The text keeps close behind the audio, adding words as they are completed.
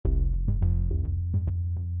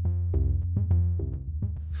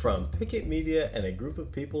From Picket Media and a group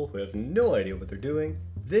of people who have no idea what they're doing,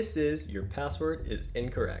 this is Your Password is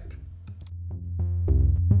Incorrect.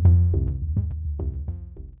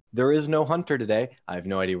 There is no Hunter today. I have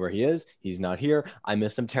no idea where he is. He's not here. I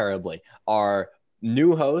miss him terribly. Our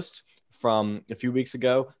new host from a few weeks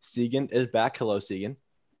ago, SIGYN, is back. Hello, SIGYN.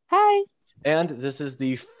 Hi. And this is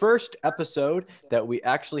the first episode that we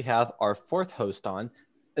actually have our fourth host on.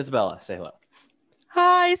 Isabella, say hello.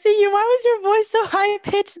 Hi, SIGYN. Why was your voice so high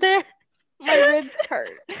pitched there? My ribs hurt.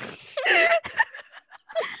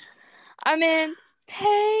 I'm in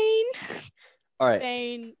pain. All right.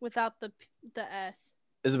 Pain without the S.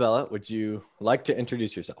 Isabella, would you like to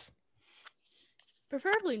introduce yourself?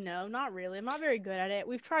 Preferably no, not really. I'm not very good at it.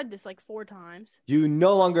 We've tried this like 4 times. You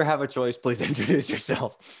no longer have a choice. Please introduce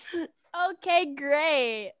yourself. Okay,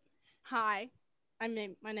 great. Hi,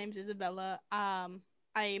 my name's Isabella.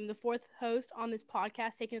 I am the 4th host on this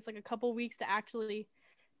podcast, taking us like a couple weeks to actually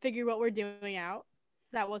figure what we're doing out.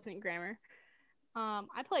 That wasn't grammar.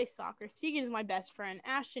 I play soccer. SIGYN is my best friend.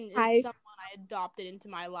 Ashton is someone I adopted into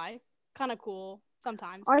my life. Kind of cool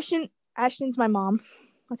sometimes. Ashton's my mom.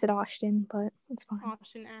 I said Ashton, but it's fine.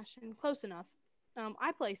 Ashton, close enough.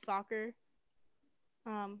 I play soccer.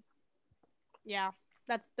 Yeah,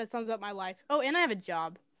 that sums up my life. Oh, and I have a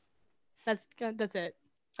job. That's it.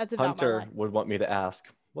 That's about Hunter my life. would want me to ask,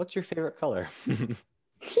 what's your favorite color? Blue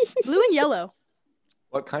and yellow.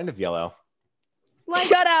 What kind of yellow? Like,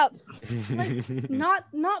 Shut up.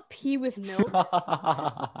 like not pea with milk.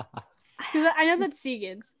 'Cause I know that's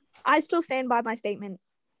SIGYN's. I still stand by my statement.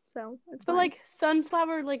 So it's But fine. like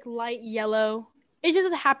sunflower, like light yellow. It's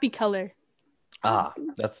just a happy color.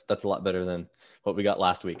 That's a lot better than what we got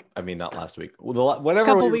last week. I mean, not last week. Whenever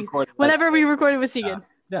Couple we weeks. recorded. Whenever we recorded with SIGYN.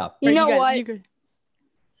 Yeah. You know what?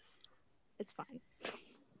 It's fine.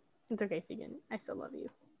 It's okay, SIGYN. I still love you.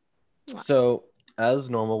 So as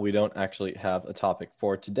normal, we don't actually have a topic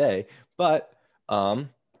for today, but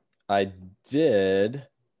I did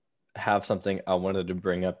have something I wanted to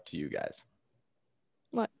bring up to you guys.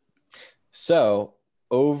 What? So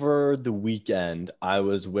over the weekend, I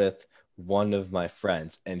was with one of my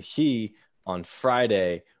friends, and he on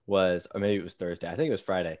Friday or maybe it was Thursday. I think it was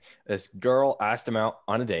Friday. This girl asked him out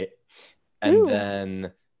on a date, and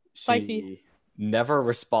then she Spicy. never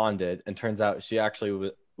responded. And turns out she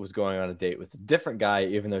actually was going on a date with a different guy,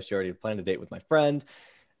 even though she already planned a date with my friend.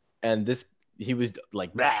 And he was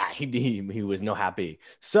like, he was no happy.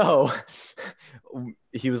 So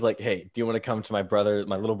he was like, hey, do you want to come to my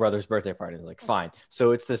little brother's birthday party? I was like, fine.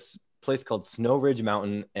 So it's this place called Snow Ridge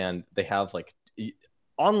Mountain, and they have like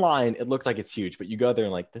online, it looks like it's huge, but you go there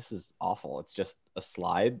and like, this is awful. It's just a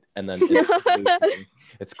slide, and then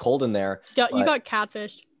it's cold in there. You got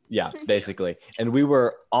catfished. Yeah, basically. And we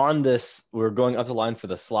were going up the line for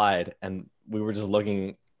the slide, and we were just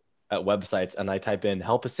looking at websites, and I type in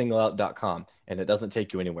helpasingleout.com, and it doesn't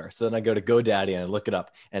take you anywhere. So then I go to GoDaddy and I look it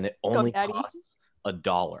up, and it only costs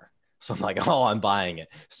 $1. So I'm like, oh, I'm buying it.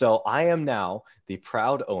 So I am now the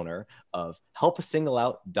proud owner of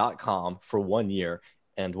helpasingleout.com for 1 year.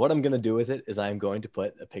 And what I'm going to do with it is I'm going to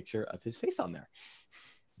put a picture of his face on there.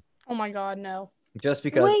 Oh my God, no. Just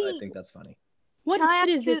because I think that's funny. What kid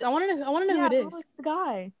is this? I want to know who it is. Who's the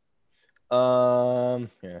guy?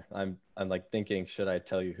 Here, I'm like thinking, should I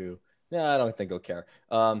tell you who? Yeah, I don't think he'll care.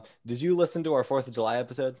 Did you listen to our 4th of July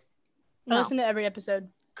episode? I listen to every episode.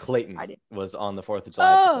 Clayton I did. was on the 4th of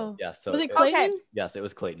July episode. Yeah, so was it Clayton? Okay. Yes, it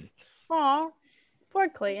was Clayton. Aw, poor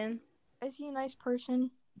Clayton. Is he a nice person?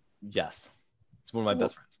 Yes. It's one of my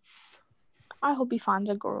best friends. I hope he finds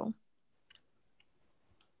a girl.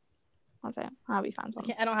 I'll say I hope he finds one.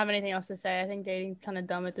 I don't have anything else to say. I think dating's kind of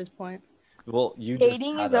dumb at this point. Well, you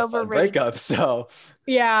Dating just is had a fun overrated. breakup, so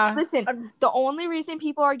Yeah. Listen, the only reason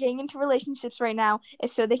people are getting into relationships right now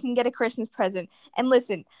is so they can get a Christmas present. And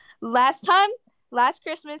listen, last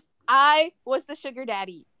Christmas, I was the sugar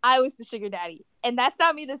daddy. And that's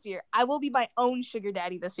not me this year. I will be my own sugar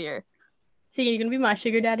daddy this year. So you're going to be my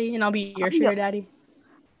sugar daddy, and I'll be your sugar daddy.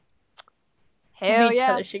 Hell we'll be each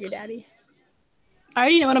yeah. other's sugar daddy. I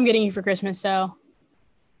already know what I'm getting you for Christmas, so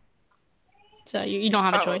you don't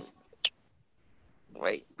have a choice.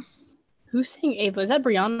 Wait. Who's saying Ava? Is that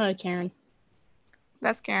Brianna or Karen?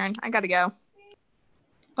 That's Karen. I gotta go.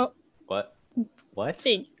 Oh. What?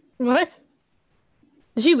 See. What?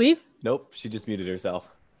 Did she leave? Nope, she just muted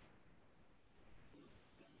herself.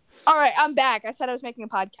 All right, I'm back. I said I was making a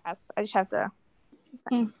podcast. I just have to.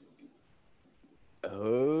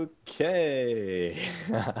 Okay.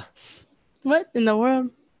 What in the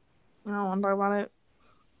world? I don't want to talk about it.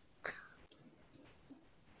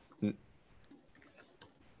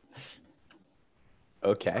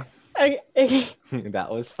 Okay. Okay. That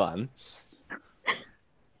was fun.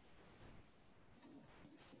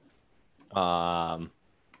 So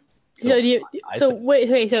do you? I So said,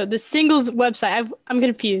 wait. So the singles website. I'm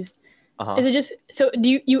confused. Is it just so?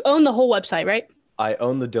 Do you own the whole website, right? I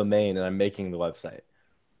own the domain and I'm making the website.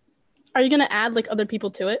 Are you gonna add like other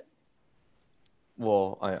people to it?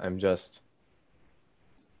 Well, I'm just.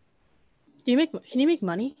 Can you make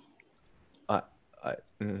money? I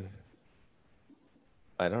mm,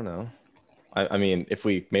 I don't know. I mean, if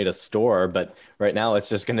we made a store, but right now it's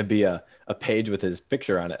just going to be a page with his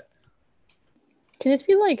picture on it. Can this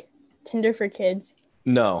be like Tinder for kids?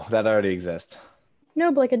 No, that already exists.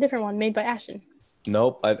 No, but like a different one made by Ashton.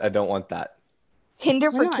 Nope, I don't want that.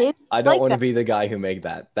 Tinder Why for not? kids. I don't like want to that. be the guy who made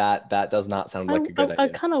that. That does not sound like a good I idea.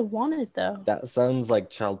 kind of want it though. That sounds like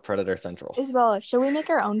Child Predator Central. Isabella, should we make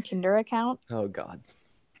our own Tinder account? Oh God.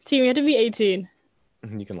 See, we have to be 18.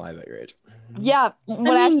 You can lie about your age. Yeah,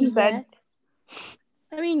 what Ashton said.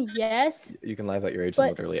 I mean, yes. You can lie about your age But-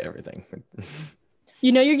 and literally everything.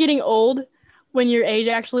 You know you're getting old when your age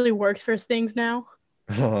actually works for things now.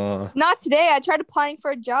 Not today. I tried applying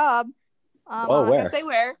for a job. I'm not where? gonna say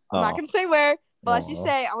where. I'm Oh. not gonna say where. But let's just Aw.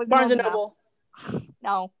 say I was Barnes in and Noble.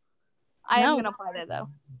 No, I am No. gonna apply there though.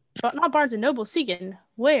 But not Barnes and Noble. SIGYN.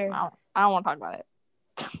 Where? I don't want to talk about it.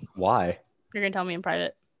 Why? You're gonna tell me in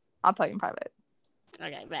private. I'll tell you in private.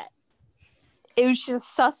 Okay, bet. It was just a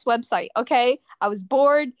sus website. Okay, I was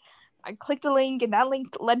bored. I clicked a link, and that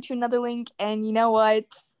link led to another link. And you know what?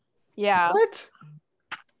 Yeah, What?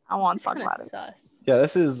 I want This to is talk kinda about it. sus. Yeah,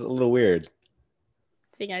 this is a little weird.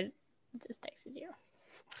 SIGYN, I just texted you.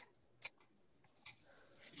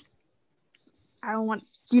 I don't want.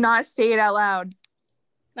 Do not say it out loud.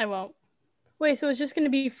 I won't. Wait, so it's just gonna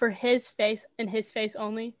be for his face and his face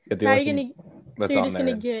only? Yeah, the How are only you thing gonna? that's So you're on just there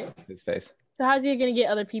gonna is get? his face. So how's he gonna get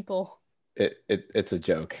other people? It's a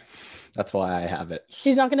joke. That's why I have it.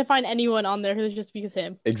 He's not gonna find anyone on there who's just because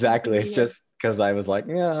him. Exactly. It's It's gonna be just because I was like,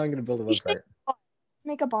 yeah, I'm gonna build a You should website.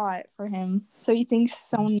 make a bot for him, so he thinks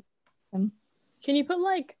someone. Can you put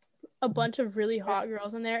like a bunch of really hot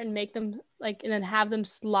girls in there and make them like, and then have them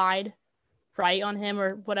slide right on him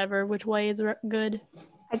or whatever, which way is good?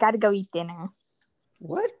 I gotta go eat dinner.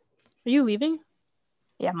 What? Are you leaving?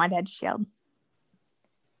 Yeah, my dad just yelled.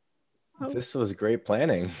 Oh. This was great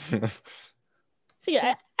planning. See,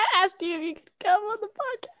 I asked you if you could come on the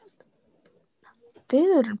podcast.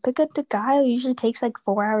 Dude, pick up the guy who usually takes like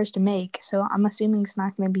 4 hours to make, so I'm assuming it's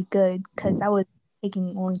not gonna be good because that was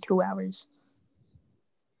taking only 2 hours.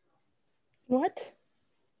 What?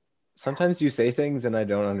 Sometimes you say things and I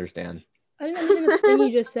don't understand. I didn't understand the thing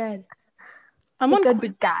you just said. I'm on Pick a Quick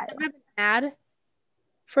good guy. I have an ad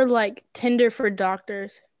for like Tinder for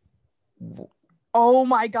doctors. Oh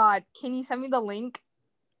my god, can you send me the link?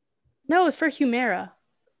 No, it's for Humira.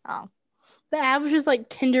 Oh, The ad was just like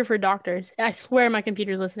Tinder for doctors. I swear my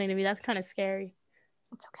computer's listening to me. That's kind of scary.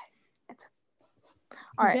 it's okay. It's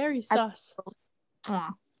all right. Very sus.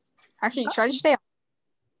 Actually, should I just stay on?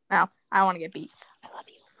 No, I don't want to get beat. I love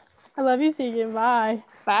you. I love you, SIGYN. Bye.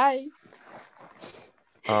 Bye.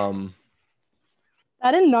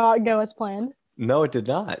 That did not go as planned. No, it did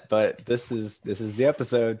not. But this is the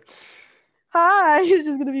episode. Hi. It's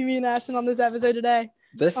just gonna be me and Ashton on this episode today.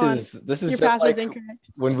 This On. is Your just password's like incorrect.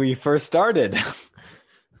 when we first started.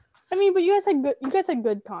 I mean, but you guys had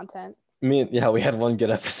good content. Yeah, we had one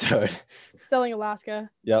good episode. Selling Alaska.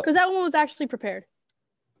 Yep. Because that one was actually prepared.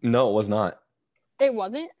 No, it was not. It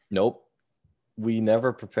wasn't? Nope. We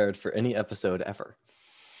never prepared for any episode ever.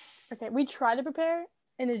 Okay, we try to prepare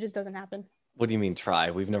and it just doesn't happen. What do you mean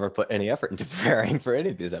try? We've never put any effort into preparing for any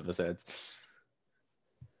of these episodes.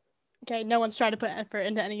 Okay, no one's tried to put effort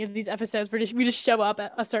into any of these episodes. We just show up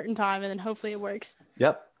at a certain time and then hopefully it works.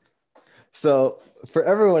 Yep. So for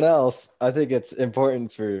everyone else, I think it's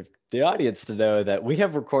important for the audience to know that we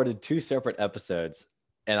have recorded 2 separate episodes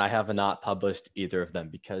and I have not published either of them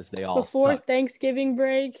because they all Before sucked. Thanksgiving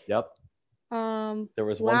break. Yep. There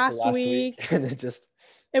was one last for last week. week and it just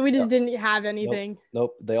And we just didn't have anything.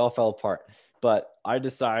 Nope, they all fell apart. But I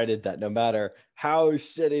decided that no matter how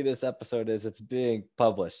shitty this episode is, it's being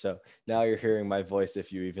published. So now you're hearing my voice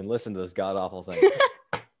if you even listen to this god awful thing.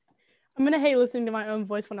 I'm gonna hate listening to my own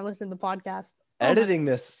voice when I listen to the podcast. Editing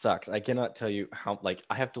this sucks. I cannot tell you how, like,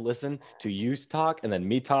 I have to listen to you talk and then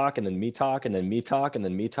me talk and then me talk and then me talk and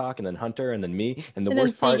then me talk and then Hunter and then me. And the And then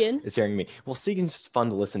worst part SIGYN. is hearing me. Well, SIGYN's just fun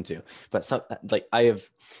to listen to. But some, like, I have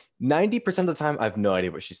 90% of the time, I have no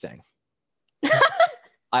idea what she's saying.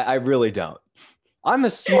 I really don't. I'm a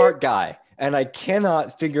smart guy and I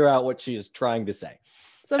cannot figure out what she is trying to say.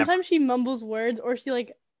 Sometimes she mumbles words or she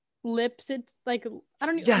like lips it like I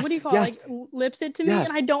don't know Yes, what do you call yes, it? Like lips it to me, yes.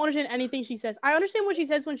 and I don't understand anything she says. I understand what she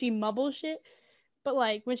says when she mumbles shit, but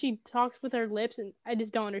like when she talks with her lips, and I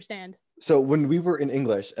just don't understand. So when we were in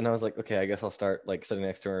English and I was like, okay, I guess I'll start like sitting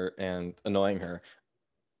next to her and annoying her,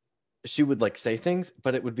 she would like say things,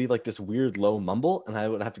 but it would be like this weird low mumble, and I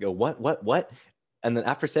would have to go, what? And then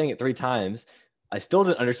after saying it 3 times, I still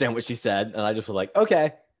didn't understand what she said, and I just was like,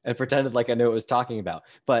 okay, and pretended like I knew what it was talking about.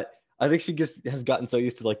 But I think she just has gotten so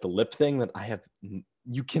used to like the lip thing that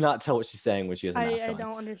you cannot tell what she's saying when she has a mask I on.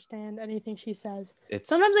 don't understand anything she says. It's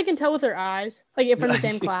Sometimes I can tell with her eyes, like if we're in the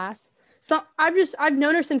same class. So I've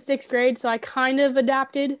known her since 6th grade, so I kind of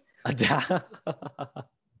adapted.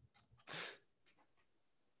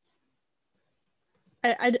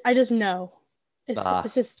 I just know.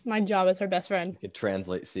 It's just my job as her best friend. You can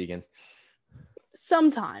translate SIGYN.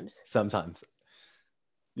 Sometimes. Sometimes.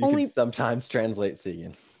 You Only can sometimes translate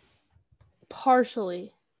SIGYN.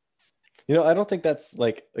 partially. You know, I don't think that's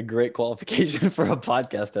like a great qualification for a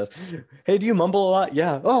podcast host. Hey, do you mumble a lot?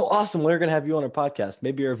 Yeah. Oh, awesome. We're going to have you on our podcast.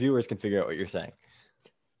 Maybe our viewers can figure out what you're saying.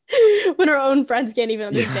 When her own friends can't even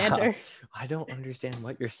understand her. I don't understand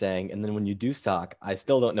what you're saying. And then when you do talk, I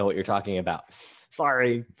still don't know what you're talking about.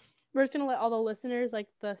 Sorry. We're just going to let all the listeners, like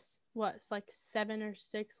it's like 7 or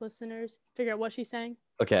 6 listeners, figure out what she's saying.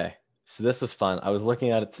 Okay. So this was fun. I was looking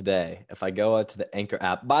at it today. If I go out to the Anchor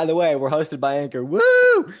app, by the way, we're hosted by Anchor. Woo!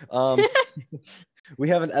 We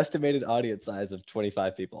have an estimated audience size of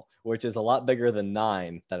 25 people, which is a lot bigger than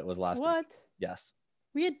 9 that it was last What? week. Yes.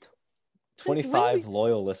 We had 25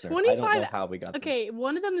 loyal listeners. 25? I don't know how we got Okay,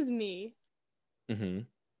 one of them is me. Mm-hmm.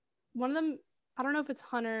 One of them, I don't know if it's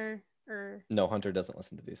Hunter or... No, Hunter doesn't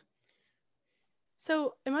listen to these.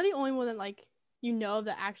 So, am I the only one that, like,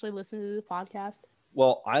 that actually listens to the podcast?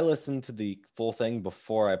 Well, I listen to the full thing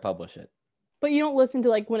before I publish it. But you don't listen to,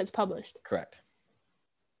 like, when it's published? Correct.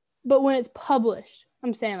 But when it's published,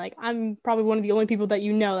 I'm saying, like, I'm probably one of the only people that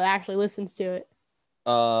that actually listens to it.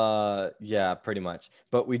 Yeah, pretty much.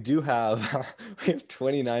 But we do have we have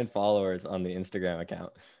 29 followers on the Instagram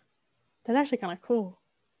account. That's actually kind of cool.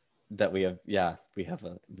 That we have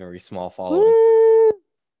a very small following. Woo!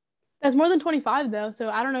 That's more than 25 though, so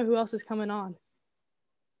I don't know who else is coming on.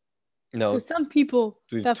 No, so some people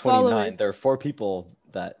we have that 29. follow it. There are 4 people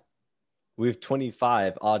that we have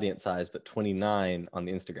 25 audience size, but 29 on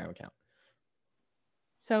the Instagram account.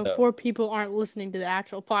 So 4 people aren't listening to the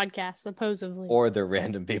actual podcast, supposedly. Or they're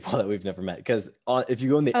random people that we've never met. Because if you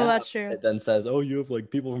go in the app, that's true. It then says, oh, you have like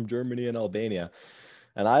people from Germany and Albania.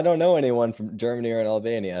 And I don't know anyone from Germany or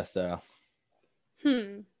Albania, so.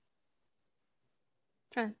 I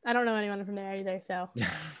don't know anyone from there either, so.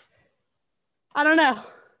 I don't know.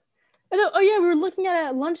 Oh, yeah, we were looking at it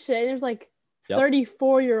at lunch today, and there's like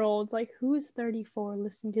 34-year-olds. Like, who is 34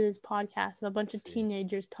 listening to this podcast of a bunch of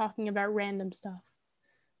teenagers talking about random stuff?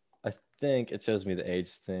 I think it shows me the age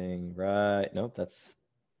thing, right? Nope,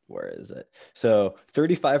 where is it? So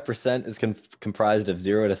 35% is comprised of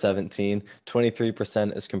 0 to 17.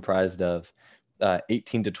 23% is comprised of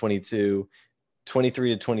 18 to 22. 23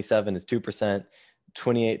 to 27 is 2%.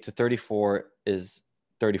 28 to 34 is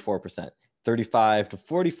 34%. 35 to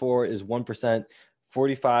 44 is 1%.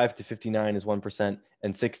 45 to 59 is 1%.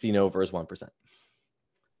 And 60 and over is 1%.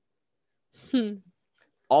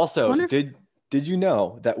 Also, did you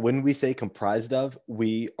know that when we say comprised of,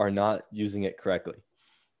 we are not using it correctly?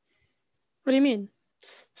 What do you mean?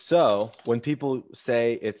 So when people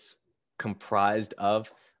say it's comprised of,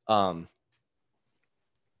 they'll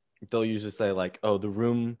usually say like, oh, the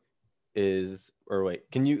room is, or wait,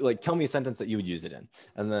 can you like tell me a sentence that you would use it in?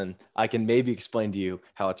 And then I can maybe explain to you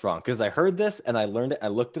how it's wrong. Because I heard this and I learned it, I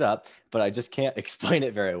looked it up, but I just can't explain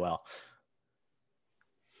it very well.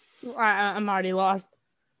 I'm already lost.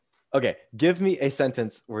 Okay, give me a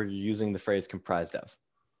sentence where you're using the phrase comprised of.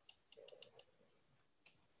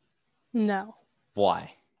 No.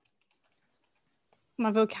 Why?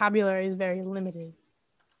 My vocabulary is very limited.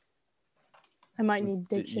 I might need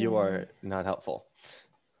dictionary. You are not helpful.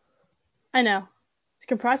 I know. It's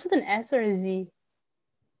comprised with an S or a Z.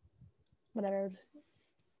 Whatever.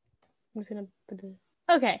 I'm just gonna put it.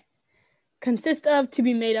 Okay. Consist of, to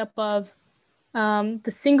be made up of. The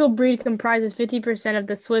single breed comprises 50% of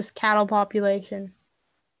the Swiss cattle population.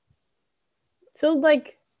 So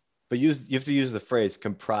like. But you have to use the phrase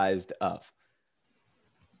comprised of.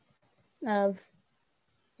 Of.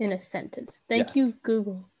 In a sentence. Thank you,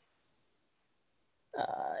 Google.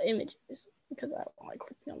 Images, because I don't like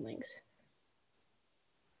clicking on links.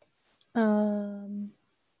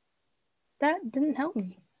 That didn't help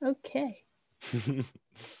me. Okay.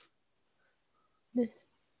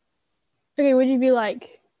 Okay, would you be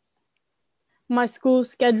like My school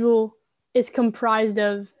schedule is comprised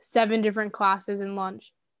of 7 different classes and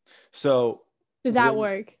lunch. So Does that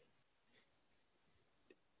work?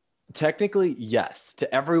 Technically, yes.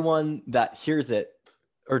 To everyone that hears it,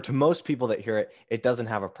 or to most people that hear it, it doesn't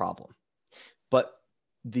have a problem. But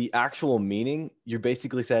the actual meaning, you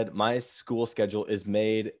basically said, my school schedule is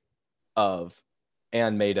made of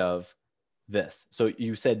this. So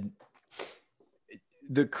you said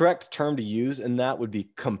the correct term to use in that would be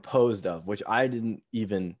composed of, which I didn't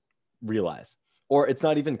even realize. Or it's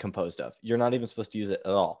not even composed of. You're not even supposed to use it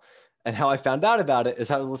at all. And how I found out about it is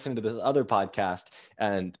I was listening to this other podcast,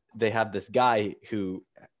 and they have this guy who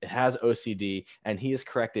has OCD, and he has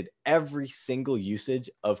corrected every single usage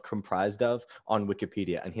of comprised of on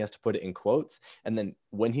Wikipedia, and he has to put it in quotes. And then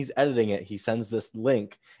when he's editing it, he sends this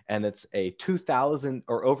link, and it's a 2,000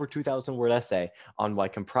 or over 2,000 word essay on why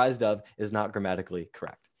comprised of is not grammatically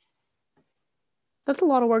correct. That's a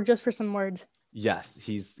lot of work just for some words. Yes,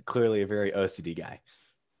 he's clearly a very OCD guy.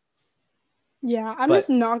 Yeah, I'm just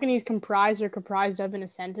not going to use comprised or comprised of in a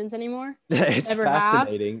sentence anymore. It's Never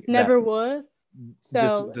fascinating. Never would.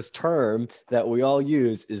 So this term that we all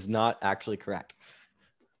use is not actually correct.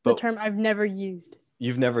 The term I've never used.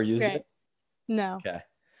 You've never used it? No. Okay.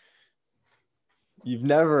 You've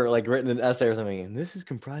never written an essay or something, and this is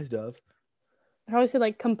comprised of. I always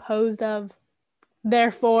say composed of,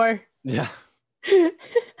 therefore. Yeah.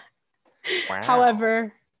 Wow.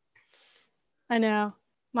 However, I know.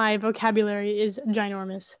 My vocabulary is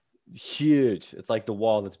ginormous. Huge. It's like the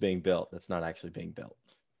wall that's being built. That's not actually being built.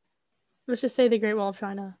 Let's just say the Great Wall of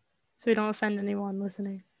China, so we don't offend anyone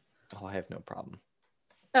listening. Oh, I have no problem.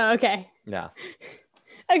 Oh, okay. Yeah.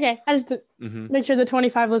 Okay. I just make sure the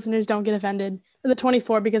 25 listeners don't get offended. Or the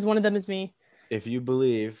 24, because one of them is me. If you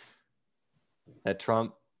believe that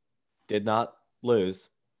Trump did not lose,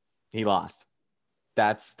 he lost.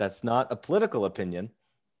 That's not a political opinion.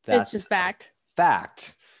 That's it's just fact.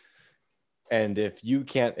 Fact. And if you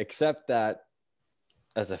can't accept that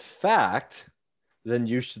as a fact, then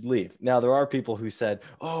you should leave. Now, there are people who said,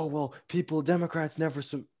 oh, well, Democrats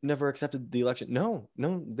never accepted the election. No,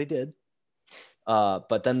 they did.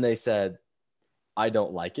 But then they said, I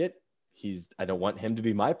don't like it. I don't want him to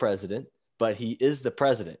be my president, but he is the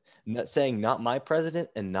president. Not saying not my president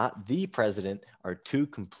and not the president are two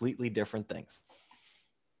completely different things.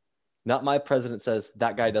 Not my president says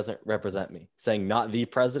that guy doesn't represent me. Saying not the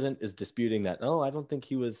president is disputing that. Oh, I don't think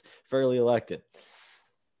he was fairly elected.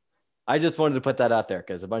 I just wanted to put that out there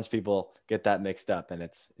because a bunch of people get that mixed up, and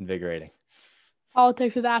it's invigorating.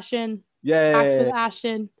 Politics with Ashton. Yay. Facts with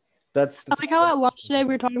Ashton. That's I like how at lunch today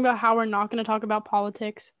we were talking about how we're not going to talk about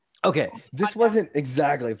politics. Okay, this wasn't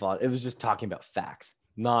exactly politics. It was just talking about facts,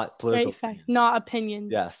 not political facts, not opinions.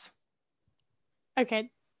 Yes. Okay,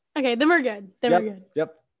 then we're good. We're good.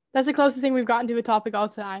 Yep. That's the closest thing we've gotten to a topic all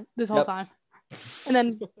time, this whole time. And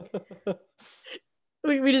then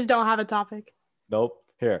we just don't have a topic. Nope.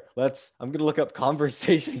 Here, I'm going to look up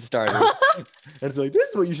conversation starters. And it's like, this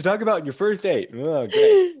is what you should talk about in your first date. Oh,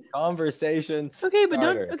 great. Conversation Okay, but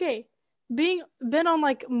starters. Been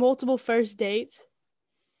on multiple first dates,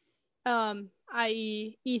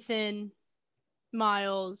 i.e. Ethan,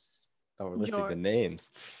 Miles. Oh, we're listing the names.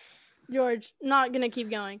 George, not going to keep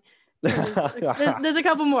going. There's a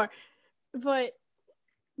couple more, but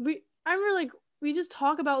we just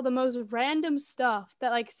talk about the most random stuff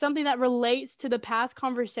that something that relates to the past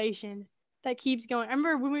conversation that keeps going. I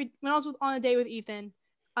remember when I was on a date with Ethan.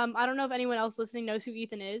 I don't know if anyone else listening knows who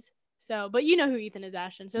Ethan is. But you know who Ethan is,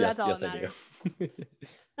 Ashton. So that's all that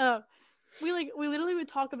matters. We literally would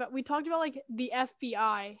talked about the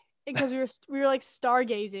FBI because we were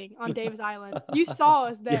stargazing on Davis Island. You saw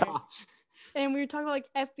us there. Yeah. And we were talking about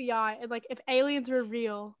FBI and if aliens were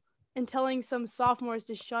real and telling some sophomores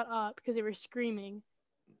to shut up because they were screaming.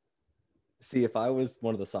 See, if I was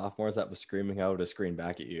one of the sophomores that was screaming, I would have screamed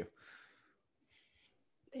back at you.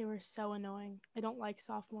 They were so annoying. I don't like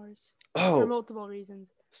sophomores. Oh. For multiple reasons.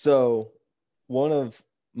 So one of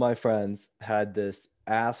my friends had this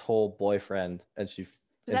asshole boyfriend, and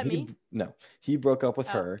he broke up with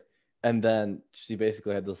her. And then she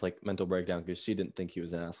basically had this mental breakdown because she didn't think he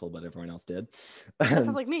was an asshole, but everyone else did. That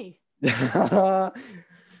sounds like me.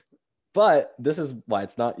 But this is why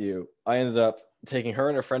it's not you. I ended up taking her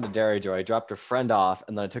and her friend to Dairy Joy. I dropped her friend off,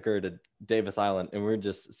 and then I took her to Davis Island, and we were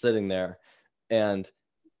just sitting there. And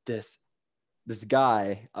this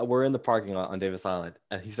guy, we're in the parking lot on Davis Island,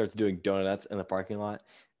 and he starts doing donuts in the parking lot.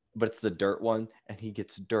 But it's the dirt one, and he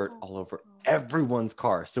gets dirt all over everyone's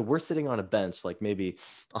car. So we're sitting on a bench maybe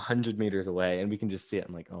 100 meters away, and we can just see it.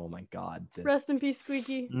 I'm like, oh my God. Rest in peace,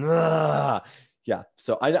 Squeaky. Yeah.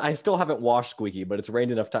 So I still haven't washed Squeaky, but it's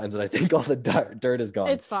rained enough times that I think all the dirt is gone.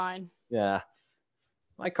 It's fine. Yeah.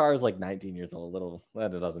 My car is like 19 years old.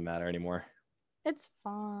 It doesn't matter anymore. It's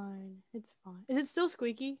fine. It's fine. Is it still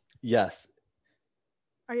squeaky? Yes.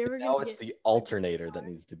 Are you ever Now gonna it's get the a new alternator car? that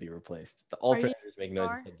needs to be replaced. The Are you alternators make noise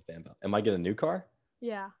car? inside the fan belt. Am I getting a new car?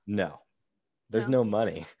 Yeah. No. There's No? no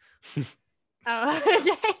money. Oh,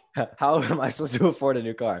 okay. How am I supposed to afford a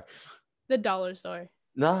new car? The dollar store.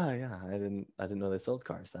 No, yeah, I didn't know they sold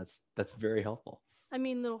cars. That's very helpful. I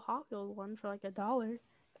mean, little Hot Wheels one for like $1.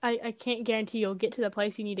 I can't guarantee you'll get to the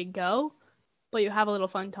place you need to go, but you have a little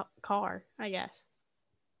fun car, I guess.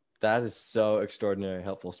 That is so extraordinarily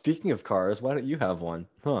helpful. Speaking of cars, why don't you have one?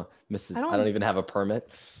 Huh, Mrs. I don't even have a permit.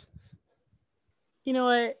 You know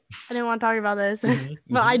what? I didn't want to talk about this,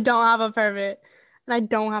 but I don't have a permit and I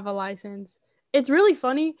don't have a license. It's really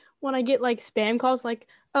funny when I get like spam calls like,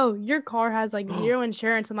 oh, your car has like zero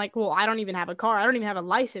insurance. I'm like, well, I don't even have a car. I don't even have a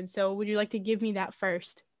license. So would you like to give me that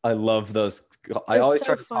first? I love those. I They're always so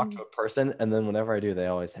try to talk funny. to a person, and then whenever I do, they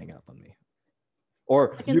always hang up on me.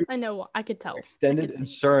 Or I know. I could tell. extended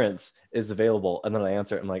insurance is available, and then I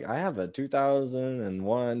answer it. I'm like, I have a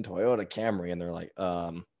 2001 Toyota Camry, and they're like,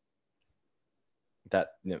 that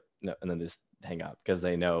no, and then they just hang up because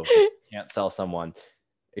they know they can't sell someone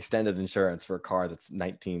extended insurance for a car that's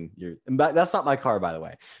 19 years. But that's not my car, by the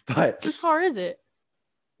way. But Whose car is it?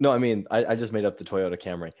 no, I mean, I just made up the Toyota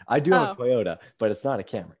Camry. I do have a Toyota, but it's not a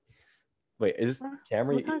Camry. Wait, is this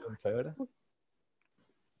Camry even Toyota?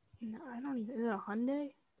 No, I don't even. Is it a Hyundai?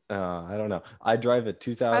 I don't know. I drive a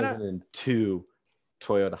 2002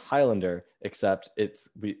 Toyota Highlander, except it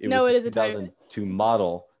was a 2002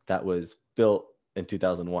 model that was built in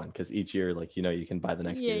 2001 because each year, like, you can buy the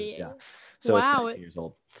next year. Yeah. So it's 19 years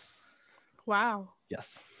old. Wow.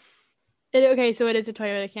 Yes. Okay, so it is a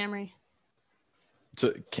Toyota Camry.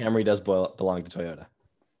 So Camry does belong to Toyota.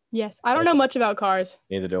 Yes. I don't know much about cars.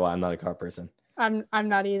 Neither do I. I'm not a car person. I'm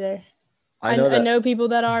not either. I know people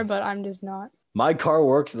that are, but I'm just not. My car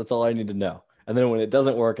works. That's all I need to know. And then when it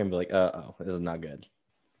doesn't work, I'm like, oh, this is not good.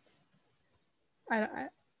 I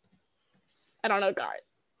don't know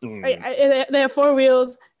cars. They have 4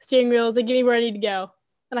 wheels, steering wheels. They get me where I need to go,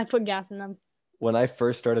 and I put gas in them. When I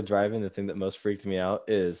first started driving, the thing that most freaked me out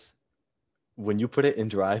is when you put it in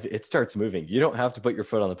drive, it starts moving. You don't have to put your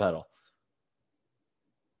foot on the pedal.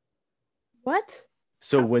 What?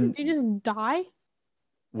 So when you just die?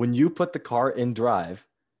 When you put the car in drive,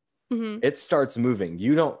 it starts moving.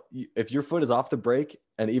 If your foot is off the brake,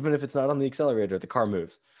 and even if it's not on the accelerator, the car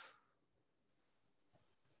moves.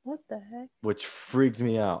 What the heck? Which freaked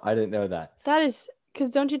me out. I didn't know that. That is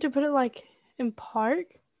because don't you have to put it like in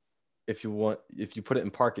park? If you put it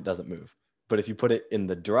in park, it doesn't move. But if you put it in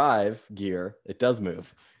the drive gear, it does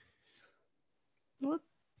move. What?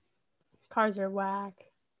 Cars are whack.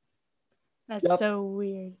 That's so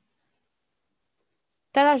weird.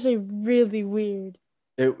 That's actually really weird.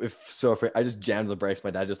 I just jammed the brakes. My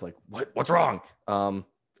dad just like, what's wrong?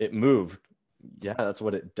 It moved. Yeah, that's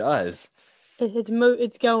what it does.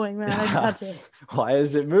 It's going when I touch it. Why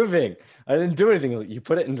is it moving? I didn't do anything. You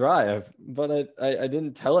put it in drive, but I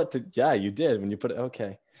didn't tell it to. Yeah, you did when you put it.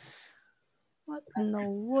 Okay. What in the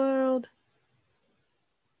world?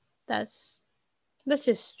 That's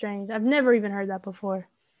just strange. I've never even heard that before.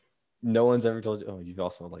 No one's ever told you. Oh, you've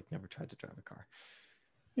also never tried to drive a car.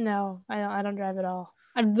 No, I don't drive at all.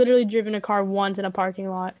 I've literally driven a car once in a parking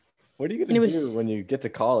lot. What are you gonna do when you get to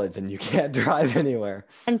college and you can't drive anywhere?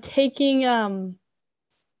 I'm taking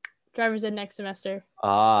driver's ed next semester.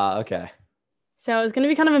 Ah, okay. So it's gonna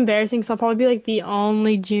be kind of embarrassing. So I'll probably be like the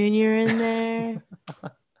only junior in there,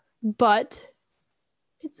 but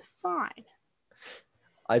it's fine.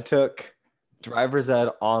 I took driver's ed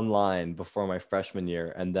online before my freshman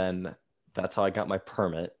year, and then that's how I got my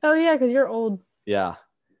permit. Oh yeah, because you're old. Yeah,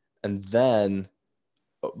 and then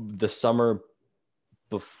the summer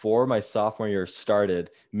before my sophomore year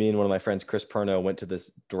started, me and one of my friends, Chris Perno, went to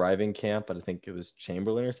this driving camp, but I think it was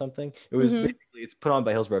Chamberlain or something. It was it's put on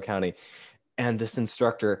by Hillsborough County. And this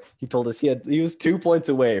instructor, he told us he was 2 points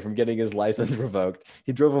away from getting his license revoked.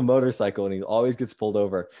 He drove a motorcycle and he always gets pulled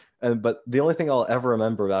over. But the only thing I'll ever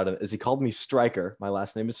remember about him is he called me Striker. My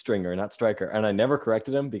last name is Stringer, not Striker. And I never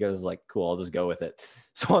corrected him because it's like, cool, I'll just go with it.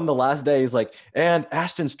 So on the last day, he's like, and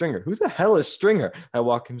Ashton Stringer. Who the hell is Stringer? I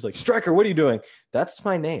walk in, he's like, Striker, what are you doing? That's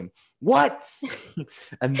my name. What?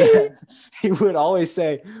 And then he would always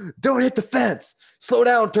say, don't hit the fence. Slow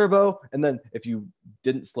down, Turbo. And then if you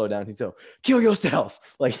didn't slow down, he'd say, kill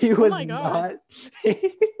yourself. Like he was not.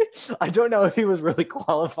 I don't know if he was really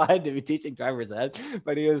qualified to be teaching driver's ed,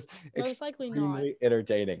 but he was most likely not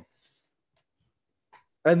entertaining.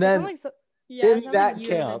 And then Yeah, it In sounds that like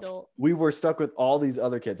you as an camp, adult. we were stuck with all these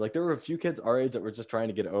other kids. Like there were a few kids our age that were just trying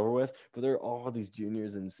to get it over with, but there are all these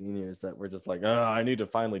juniors and seniors that were just like, oh, I need to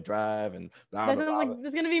finally drive and blah, That blah, sounds blah. like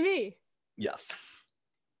that's gonna be me. Yes.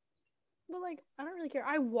 But like, I don't really care.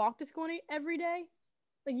 I walk to school every day.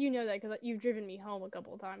 Like you know that because you've driven me home a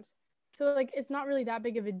couple of times. So like, it's not really that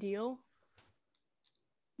big of a deal.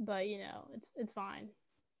 But you know, it's fine.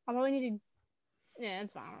 I'll probably need to. Yeah,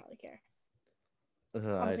 it's fine. I don't really care.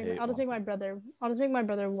 I'll just make my brother. I'll just make my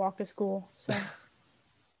brother walk to school. So,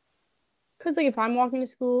 cause like if I'm walking to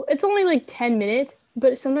school, it's only like 10 minutes,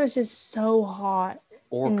 but sometimes it's just so hot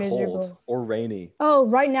or and cold miserable. or rainy. Oh,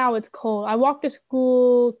 right now it's cold. I walked to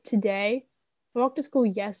school today. I walked to school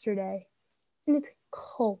yesterday, and it's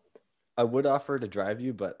cold. I would offer to drive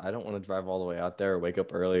you, but I don't want to drive all the way out there or wake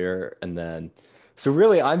up earlier and then. So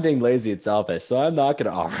really, I'm being lazy and selfish. So I'm not going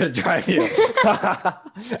to offer to drive you.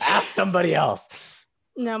 Ask somebody else.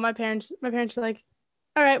 No, my parents are like,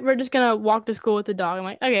 all right, we're just gonna walk to school with the dog. I'm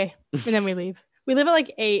like, okay, and then we leave. We leave at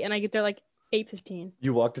like 8, and I get there like 8:15.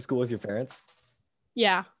 You walk to school with your parents?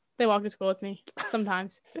 Yeah, they walk to school with me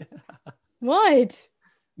sometimes. What?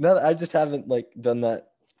 No, I just haven't like done that.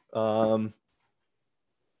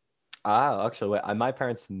 Actually, wait. My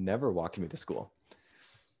parents never walked me to school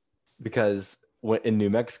because in New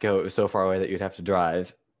Mexico it was so far away that you'd have to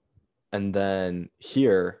drive, and then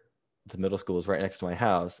here, the middle school is right next to my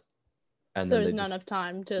house, and So then there's not enough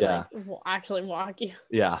time to Yeah. like actually walk you.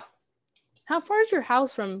 Yeah, How far is your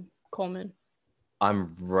house from Coleman? I'm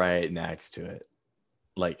right next to it,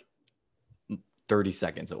 like 30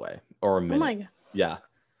 seconds away or a minute. Oh my god, Yeah,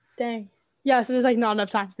 dang. Yeah, so there's like not enough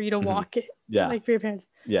time for you to Mhm. walk it. yeah, Like for your parents.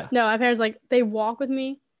 yeah. No, my parents like they walk with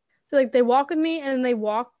me. So like they walk with me and then they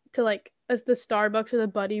walk to like the Starbucks or the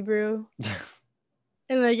Buddy Brew.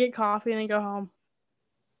 And they get coffee and they go home.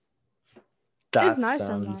 That It's nice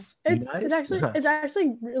sounds sometimes. nice. It's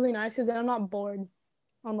actually really nice because then I'm not bored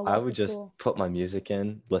on the walk I would to just school. put my music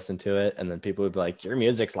in, listen to it, and then people would be like, "Your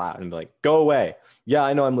music's loud," and be like, "Go away." Yeah,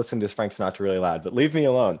 I know I'm listening to Frank Sinatra really loud, but leave me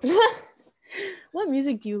alone. What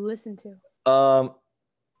music do you listen to?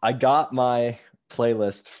 I got my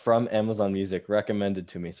playlist from Amazon Music recommended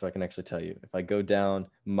to me, so I can actually tell you. If I go down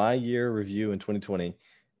my year review in 2020.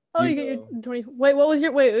 Oh, you get your 20. Wait, what was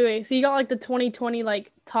your wait? So you got like the 2020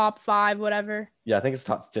 like top 5 whatever. Yeah, I think it's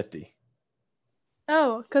top 50.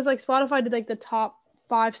 Oh, because like Spotify did like the top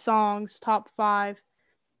 5 songs, top 5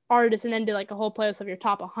 artists, and then did like a whole playlist of your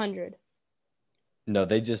top 100. No,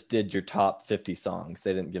 they just did your top 50 songs.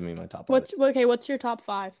 They didn't give me my top. What's your top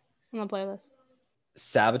 5 on the playlist?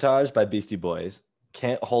 Sabotage by Beastie Boys,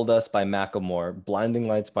 Can't Hold Us by Macklemore, Blinding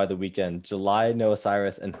Lights by The Weeknd, July Noah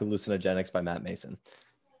Cyrus, and Hallucinogenics by Matt Mason.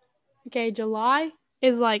 Okay, July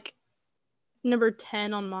is like number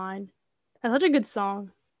 10 on mine. That's such a good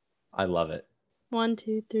song. I love it. 1,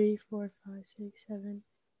 2, 3, 4, 5, 6, 7,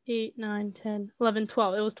 8, 9, 10, 11,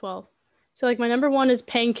 12. It was 12. So like my number 1 is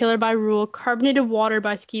Painkiller by Rule, Carbonated Water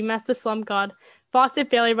by Ski Mask the Slump God, Faucet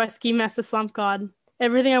Failure by Ski Mask the Slump God,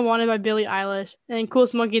 Everything I Wanted by Billie Eilish, and then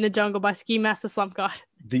Coolest Monkey in the Jungle by Ski Mask the Slump God.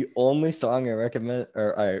 The only song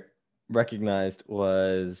I recognized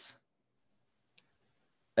was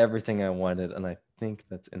Everything I Wanted, and I think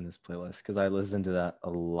that's in this playlist because I listened to that a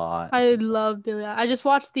lot. I love Billie Eilish. I just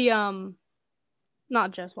watched the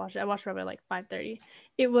not just watched it. I watched it by like 5:30.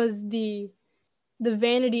 It was the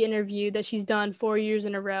Vanity interview that she's done 4 years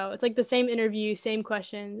in a row. It's like the same interview, same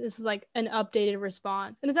question. This is like an updated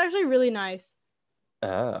response, and it's actually really nice.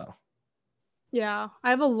 Oh. Yeah, I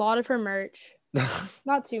have a lot of her merch.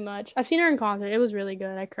 Not too much. I've seen her in concert. It was really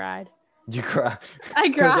good. I cried. You cry. I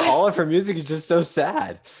Because cried. all of her music is just so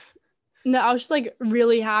sad. No, I was just like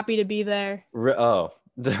really happy to be there. Oh.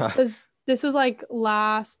 This was like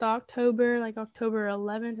last October, like October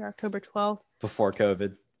 11th or October 12th. Before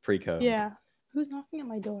COVID, pre-COVID. Yeah. Who's knocking at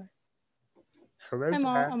my door? Hi,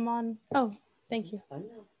 Mom. I'm on. Oh, thank you.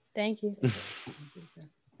 Thank you.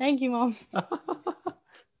 Thank you, Mom.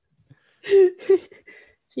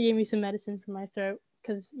 She gave me some medicine for my throat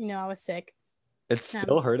because, I was sick. It's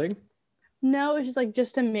still hurting? No, it's just like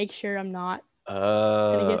just to make sure I'm not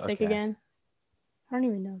going to get sick Okay. again. I don't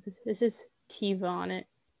even know. This is Tiva on it.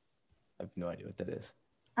 I have no idea what that is.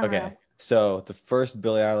 I don't Okay. know. So the first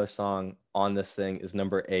Billie Eilish song on this thing is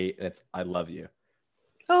number 8, and it's I Love You.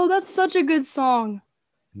 Oh, that's such a good song.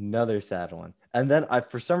 Another sad one. And then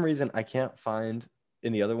for some reason, I can't find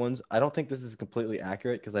any other ones. I don't think this is completely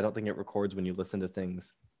accurate because I don't think it records when you listen to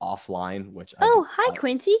things offline, which Oh, hi,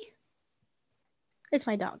 Quincy. It's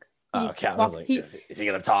my dog. Okay, I was like, is he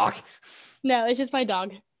going to talk? No, it's just my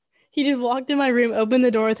dog. He just walked in my room, opened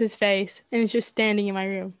the door with his face, and is just standing in my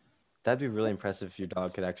room. That'd be really impressive if your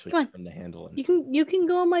dog could actually Come on. turn the handle. And... You can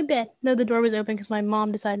go on my bed. No, the door was open because my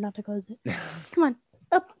mom decided not to close it. Come on,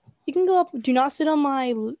 up. You can go up. Do not sit on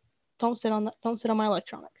my. Don't sit on my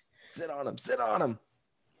electronics. Sit on him. Sit on him.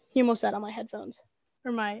 He almost sat on my headphones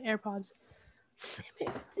or my AirPods.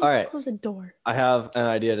 All right. Close the door. I have an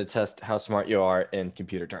idea to test how smart you are in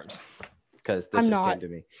computer terms, because this just came to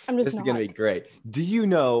me. This is going to be great. Do you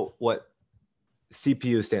know what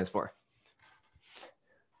CPU stands for?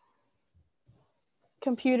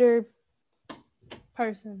 Computer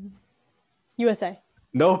person. USA.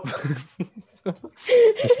 Nope.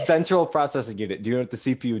 Central processing unit. Do you know what the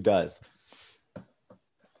CPU does?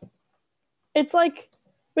 It's like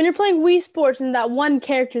when you're playing Wii Sports and that one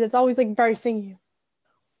character that's always like versing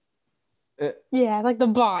you. Yeah, like the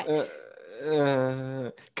bot.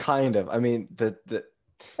 Kind of. I mean, the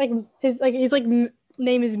his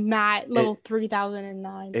name is Matt, level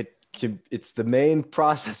 3009. It's the main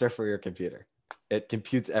processor for your computer. It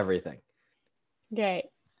computes everything. Okay.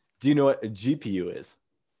 Do you know what a GPU is?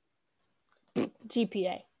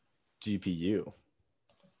 GPA. GPU.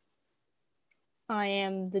 I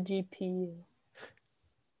am the GPU.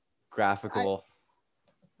 Graphical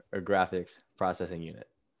or graphics processing unit.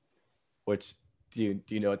 Which do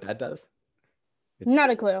you know what that does? Not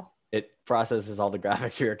a clue. It processes all the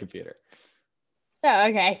graphics for your computer. Oh,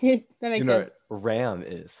 okay. That makes sense. Do you know what RAM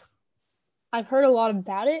is? I've heard a lot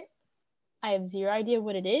about it. I have zero idea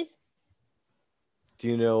what it is. Do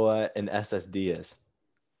you know what an SSD is?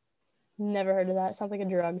 Never heard of that. It sounds like a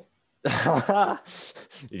drug.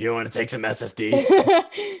 Do you want to take some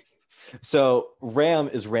SSD? So RAM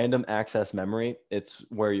is random access memory. It's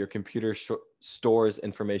where your computer stores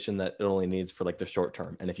information that it only needs for like the short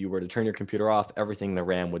term. And if you were to turn your computer off, everything in the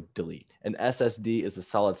RAM would delete. An SSD is a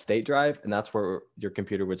solid state drive, and that's where your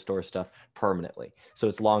computer would store stuff permanently. So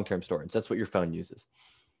it's long-term storage. That's what your phone uses.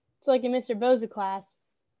 It's like in Mr. Boza class,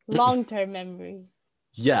 long-term memory.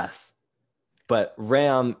 Yes, but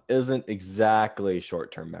RAM isn't exactly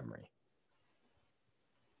short-term memory.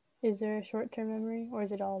 Is there a short-term memory, or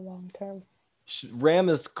is it all long-term? RAM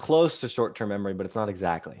is close to short-term memory, but it's not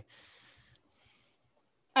exactly.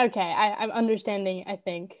 Okay, I'm understanding, I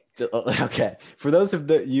think. Okay, for those of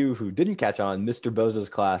you who didn't catch on, Mr. Boza's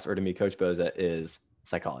class, or to me, Coach Boza, is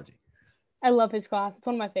psychology. I love his class. It's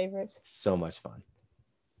one of my favorites. So much fun.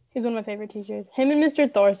 He's one of my favorite teachers. Him and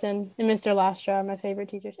Mr. Thorson and Mr. Lastra are my favorite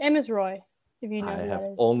teachers. And Miss Roy, if you know who that is. I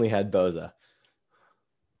have only had Boza.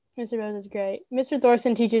 Mr. Boza is great. Mr.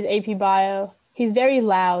 Thorson teaches AP Bio. He's very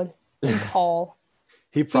loud and tall.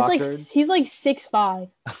 He proctored. He's like 6'5".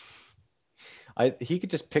 He could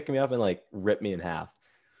just pick me up and like rip me in half.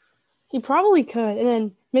 He probably could. And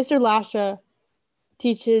then Mr. Lastra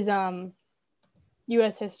teaches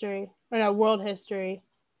U.S. history, or no, world history.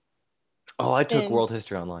 Oh, I took world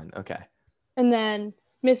history online. Okay. And then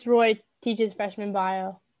Miss Roy teaches freshman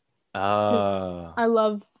bio. Oh. I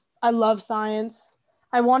love science.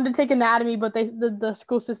 I wanted to take anatomy, but the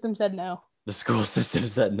school system said no. The school system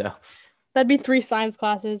said no. That'd be 3 science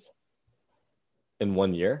classes. In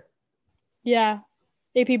 1 year? Yeah.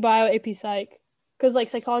 AP Bio, AP Psych. Because like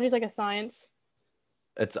psychology is like a science.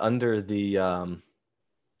 It's under the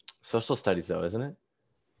social studies though, isn't it?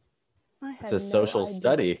 It's a social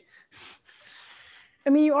study. I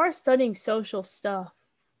mean, you are studying social stuff.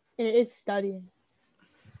 And it is studying.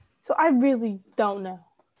 So I really don't know.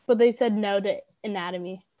 But they said no to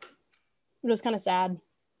anatomy. It was kind of sad.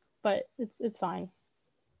 But it's fine.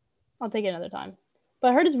 I'll take it another time. But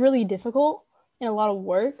I heard it's really difficult and a lot of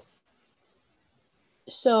work.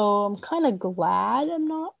 So I'm kind of glad I'm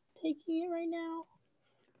not taking it right now.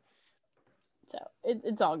 So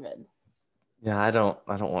it's all good. Yeah, I don't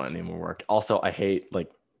want any more work. Also, I hate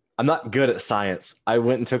I'm not good at science. I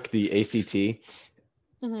went and took the ACT,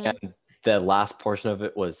 and the last portion of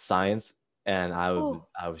it was science, and I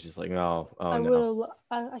was just like, no, no.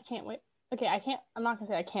 I can't wait. Okay, I'm not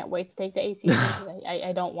gonna say I can't wait to take the ACT because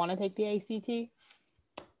I don't want to take the ACT.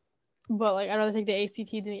 But I'd rather take the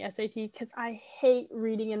ACT than the SAT because I hate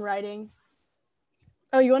reading and writing.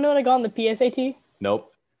 Oh, you want to know what I got on the PSAT?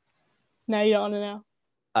 Nope. No, you don't want to know.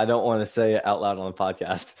 I don't want to say it out loud on the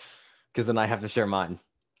podcast because then I have to share mine.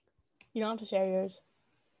 You don't have to share yours.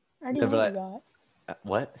 I already know what you got.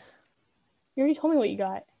 What? You already told me what you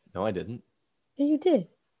got. No, I didn't. Yeah, you did.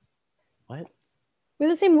 What? We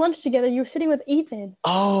had the same lunch together. You were sitting with Ethan.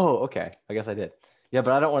 Oh, okay. I guess I did. Yeah,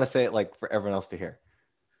 but I don't want to say it for everyone else to hear.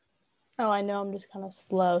 Oh, I know. I'm just kind of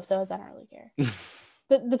slow, so I don't really care.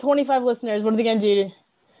 The 25 listeners, what are they going to do?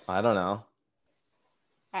 I don't know.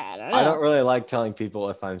 I don't know. I don't really like telling people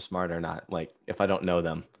if I'm smart or not, if I don't know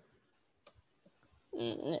them.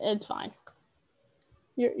 It's fine.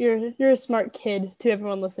 You're a smart kid. To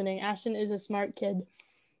everyone listening, Ashton is a smart kid.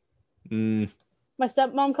 My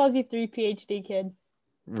stepmom calls you 3 PhD kid.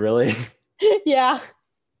 Really? Yeah.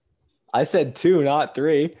 I said 2, not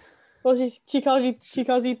 3. Well, she calls you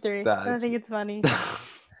 3. I think it's funny.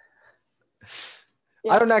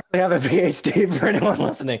 I don't actually have a PhD for anyone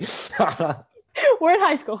listening. We're in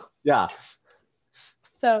high school. Yeah.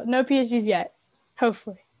 So no PhDs yet.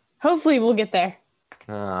 Hopefully we'll get there.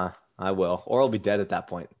 I will, or I'll be dead at that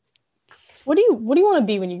point. What do you want to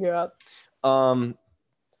be when you grow up?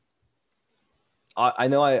 I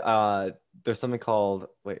know there's something called,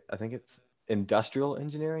 I think it's industrial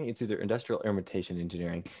engineering. It's either industrial or instrumentation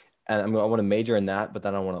engineering. And I want to major in that, but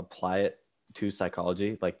then I want to apply it to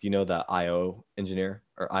psychology. Like, do you know the IO engineer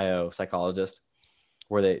or IO psychologist,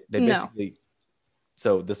 where they basically,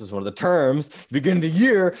 so this is one of the terms, beginning of the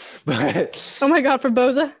year, but. Oh my God, for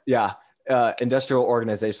Boza? Yeah. Industrial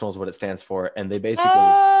organizational is what it stands for. And they basically,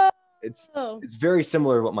 it's very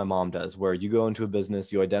similar to what my mom does, where you go into a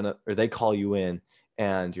business, you identify, or they call you in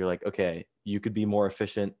and you're like, okay, you could be more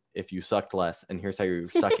efficient if you sucked less. And here's how you're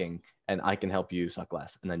sucking and I can help you suck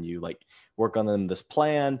less. And then you like work on them this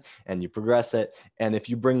plan and you progress it. And if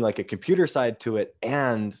you bring like a computer side to it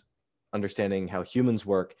and understanding how humans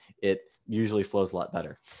work, it usually flows a lot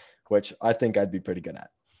better, which I think I'd be pretty good at.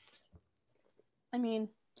 I mean,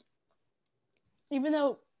 even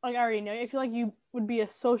though like I already know, I feel like you would be a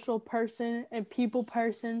social person, a people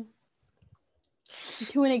person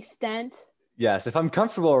to an extent. Yes, if I'm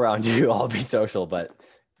comfortable around you, I'll be social. But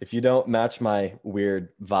if you don't match my weird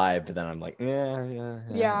vibe, then I'm like,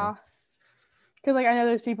 yeah. Because like I know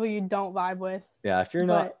there's people you don't vibe with. Yeah, if you're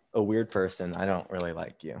not a weird person, I don't really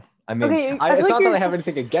like you. I mean, okay, it's not that I have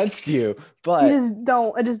anything against you, but you just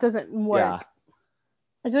don't. It just doesn't work. Yeah.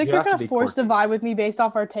 I feel like you're kind of forced to vibe with me based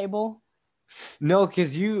off our table. No,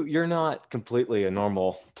 because you're not completely a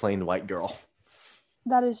normal plain white girl.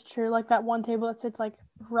 That is true. Like that one table that sits like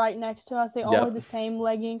right next to us, they all wear the same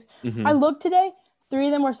leggings. Mm-hmm. I looked today, 3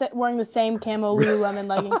 of them were wearing the same camo Lululemon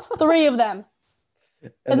leggings. 3 of them.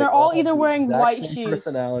 And they're all either wearing white shoes.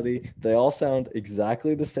 Personality. They all sound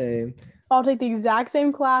exactly the same. All take the exact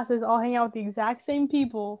same classes, all hang out with the exact same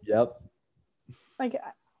people. Yep. Like,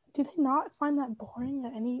 do they not find that boring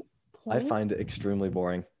at any point? I find it extremely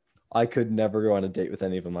boring. I could never go on a date with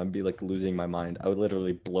any of them. I'd be like losing my mind. I would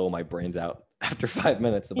literally blow my brains out after 5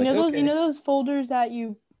 minutes. You know those folders that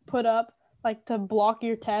you put up like to block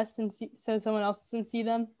your tests and so someone else can see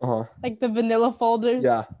them? Uh-huh. Like the vanilla folders?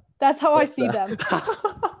 Yeah. That's how I see them. I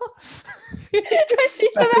see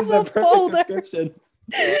them as a folder. Description.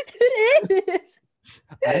 It is.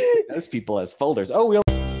 I see those people as folders. Oh,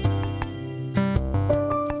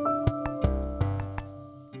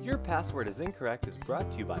 Your Password is Incorrect is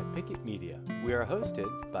brought to you by Picket Media. We are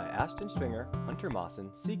hosted by Ashton Stringer, Hunter Mawson,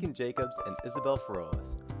 SIGYN Jacobs, and Isabel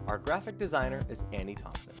Ferrolas. Our graphic designer is Annie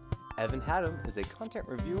Thompson. Evan Haddam is a content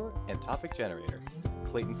reviewer and topic generator.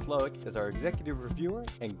 Clayton Slowick is our executive reviewer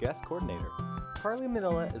and guest coordinator. Carly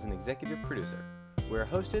Manila is an executive producer. We are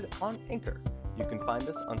hosted on Anchor. You can find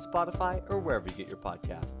us on Spotify or wherever you get your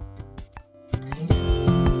podcasts.